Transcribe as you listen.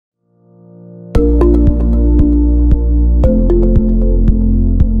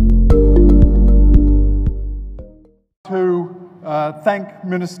thank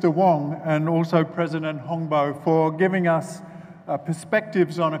Minister Wong and also President Hongbo for giving us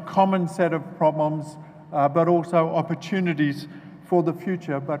perspectives on a common set of problems, but also opportunities for the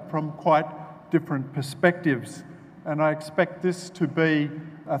future, but from quite different perspectives. And I expect this to be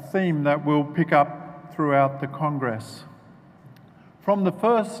a theme that we'll pick up throughout the Congress. From the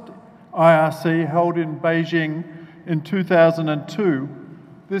first IRC held in Beijing in 2002,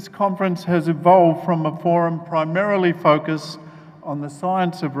 this conference has evolved from a forum primarily focused on the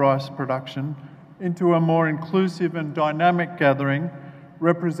science of rice production into a more inclusive and dynamic gathering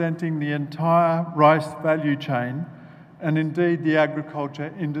representing the entire rice value chain and indeed the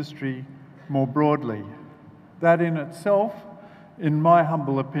agriculture industry more broadly. That in itself, in my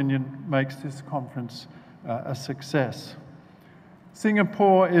humble opinion, makes this conference a success.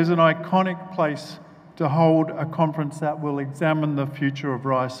 Singapore is an iconic place to hold a conference that will examine the future of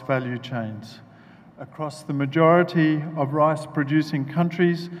rice value chains. Across the majority of rice-producing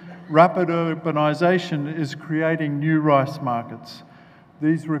countries, rapid urbanization is creating new rice markets.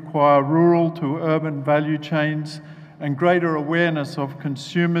 These require rural to urban value chains and greater awareness of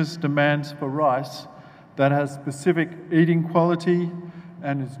consumers' demands for rice that has specific eating quality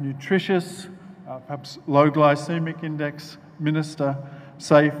and is nutritious, perhaps low glycemic index,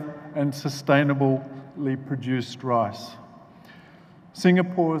 safe and sustainably produced rice.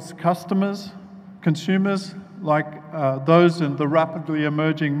 Singapore's consumers, like those in the rapidly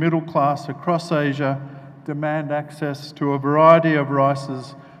emerging middle class across Asia, demand access to a variety of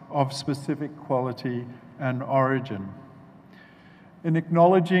rices of specific quality and origin. In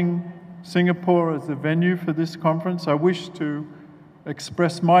acknowledging Singapore as the venue for this conference, I wish to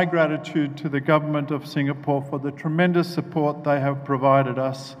express my gratitude to the Government of Singapore for the tremendous support they have provided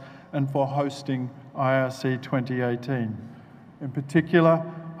us and for hosting IRC 2018. In particular,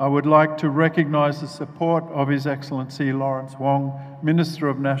 I would like to recognise the support of His Excellency Lawrence Wong, Minister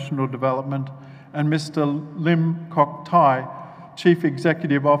of National Development, and Mr. Lim Kok Tai, Chief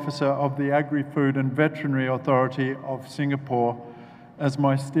Executive Officer of the Agri-Food and Veterinary Authority of Singapore, as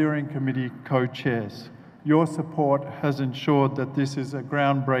my steering committee co-chairs. Your support has ensured that this is a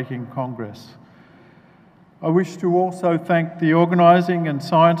groundbreaking Congress. I wish to also thank the Organising and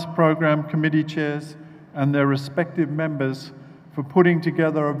Science Program Committee chairs and their respective members for putting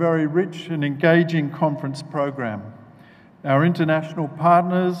together a very rich and engaging conference program. Our international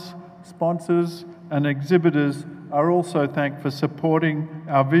partners, sponsors and exhibitors are also thanked for supporting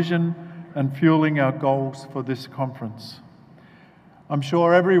our vision and fueling our goals for this conference. I'm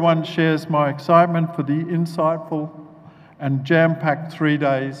sure everyone shares my excitement for the insightful and jam-packed 3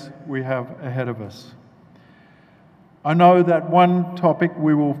 days we have ahead of us. I know that one topic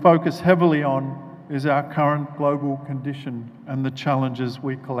we will focus heavily on is our current global condition and the challenges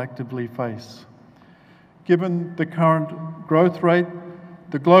we collectively face. Given the current growth rate,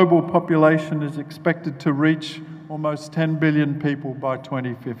 the global population is expected to reach almost 10 billion people by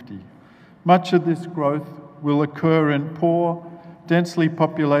 2050. Much of this growth will occur in poor, densely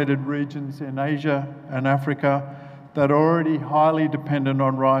populated regions in Asia and Africa that are already highly dependent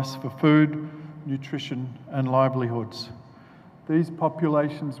on rice for food, nutrition and livelihoods. These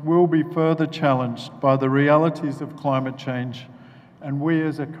populations will be further challenged by the realities of climate change, and we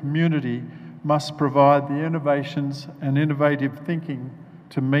as a community must provide the innovations and innovative thinking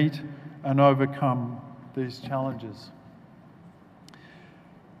to meet and overcome these challenges.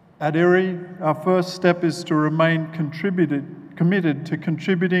 At IRRI, our first step is to remain committed to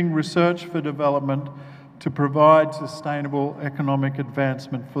contributing research for development to provide sustainable economic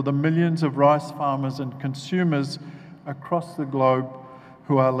advancement for the millions of rice farmers and consumers across the globe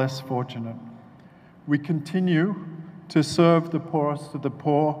who are less fortunate. We continue to serve the poorest of the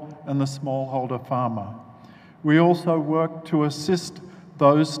poor and the smallholder farmer. We also work to assist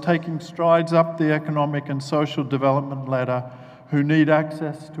those taking strides up the economic and social development ladder who need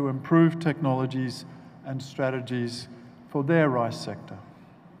access to improved technologies and strategies for their rice sector.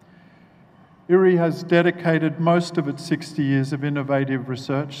 IRRI has dedicated most of its 60 years of innovative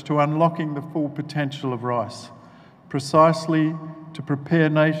research to unlocking the full potential of rice, precisely to prepare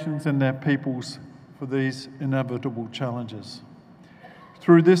nations and their peoples for these inevitable challenges.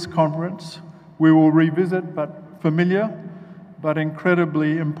 Through this conference, we will revisit familiar but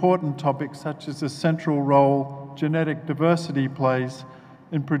incredibly important topics such as the central role genetic diversity plays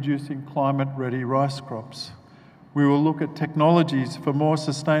in producing climate-ready rice crops. We will look at technologies for more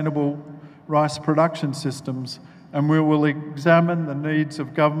sustainable rice production systems, and we will examine the needs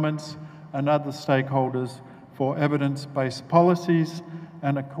of governments and other stakeholders for evidence-based policies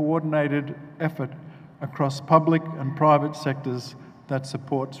and a coordinated effort across public and private sectors that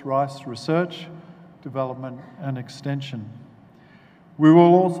supports rice research, development and extension. We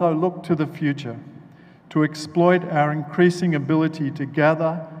will also look to the future to exploit our increasing ability to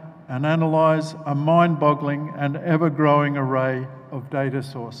gather and analyse a mind-boggling and ever-growing array of data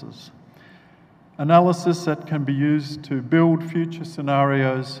sources. Analysis that can be used to build future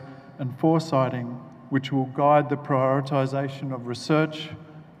scenarios and foresighting which will guide the prioritisation of research,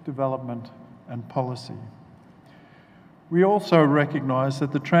 development and policy. We also recognise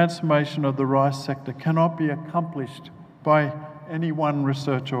that the transformation of the rice sector cannot be accomplished by any one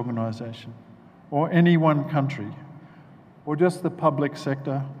research organisation or any one country, or just the public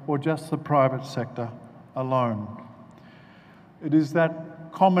sector or just the private sector alone. It is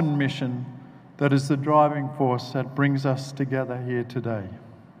that common mission that is the driving force that brings us together here today.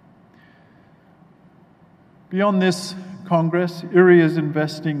 Beyond this Congress, IRRI is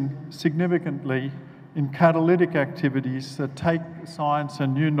investing significantly in catalytic activities that take science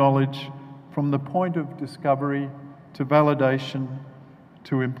and new knowledge from the point of discovery to validation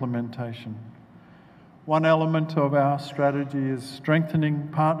to implementation. One element of our strategy is strengthening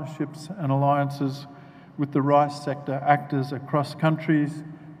partnerships and alliances with the rice sector actors across countries,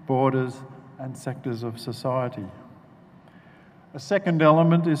 borders and sectors of society. A second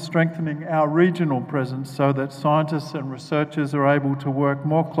element is strengthening our regional presence so that scientists and researchers are able to work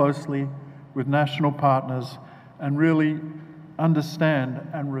more closely with national partners and really understand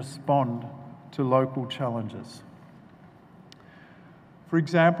and respond to local challenges. For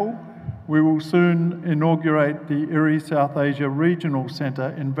example, we will soon inaugurate the IRRI South Asia Regional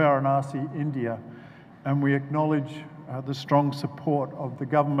Centre in Varanasi, India, and we acknowledge the strong support of the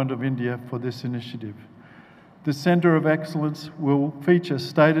Government of India for this initiative. The Centre of Excellence will feature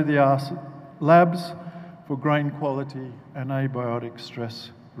state-of-the-art labs for grain quality and abiotic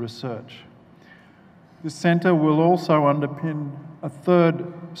stress research. The centre will also underpin a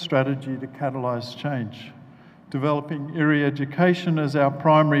third strategy to catalyse change, developing IRRI Education as our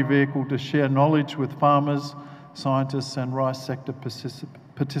primary vehicle to share knowledge with farmers, scientists and rice sector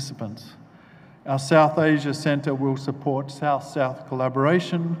participants. Our South Asia Centre will support South-South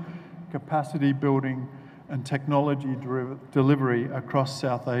collaboration, capacity building and technology delivery across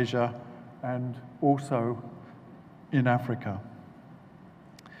South Asia and also in Africa.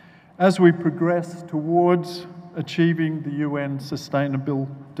 As we progress towards achieving the UN Sustainable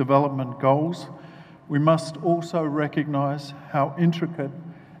Development Goals, we must also recognise how intricate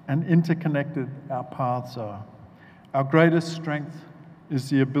and interconnected our paths are. Our greatest strength is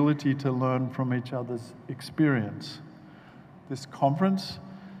the ability to learn from each other's experience. This conference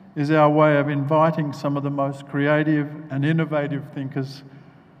is our way of inviting some of the most creative and innovative thinkers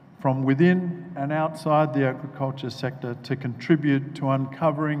from within and outside the agriculture sector to contribute to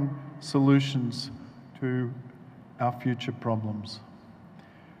uncovering solutions to our future problems.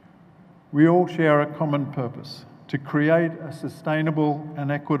 We all share a common purpose: to create a sustainable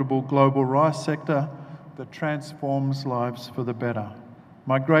and equitable global rice sector that transforms lives for the better.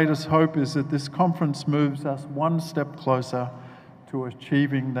 My greatest hope is that this conference moves us one step closer to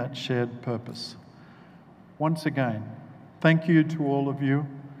achieving that shared purpose. Once again, thank you to all of you,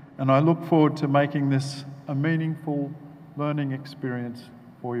 and I look forward to making this a meaningful learning experience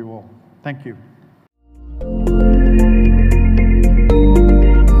for you all. Thank you.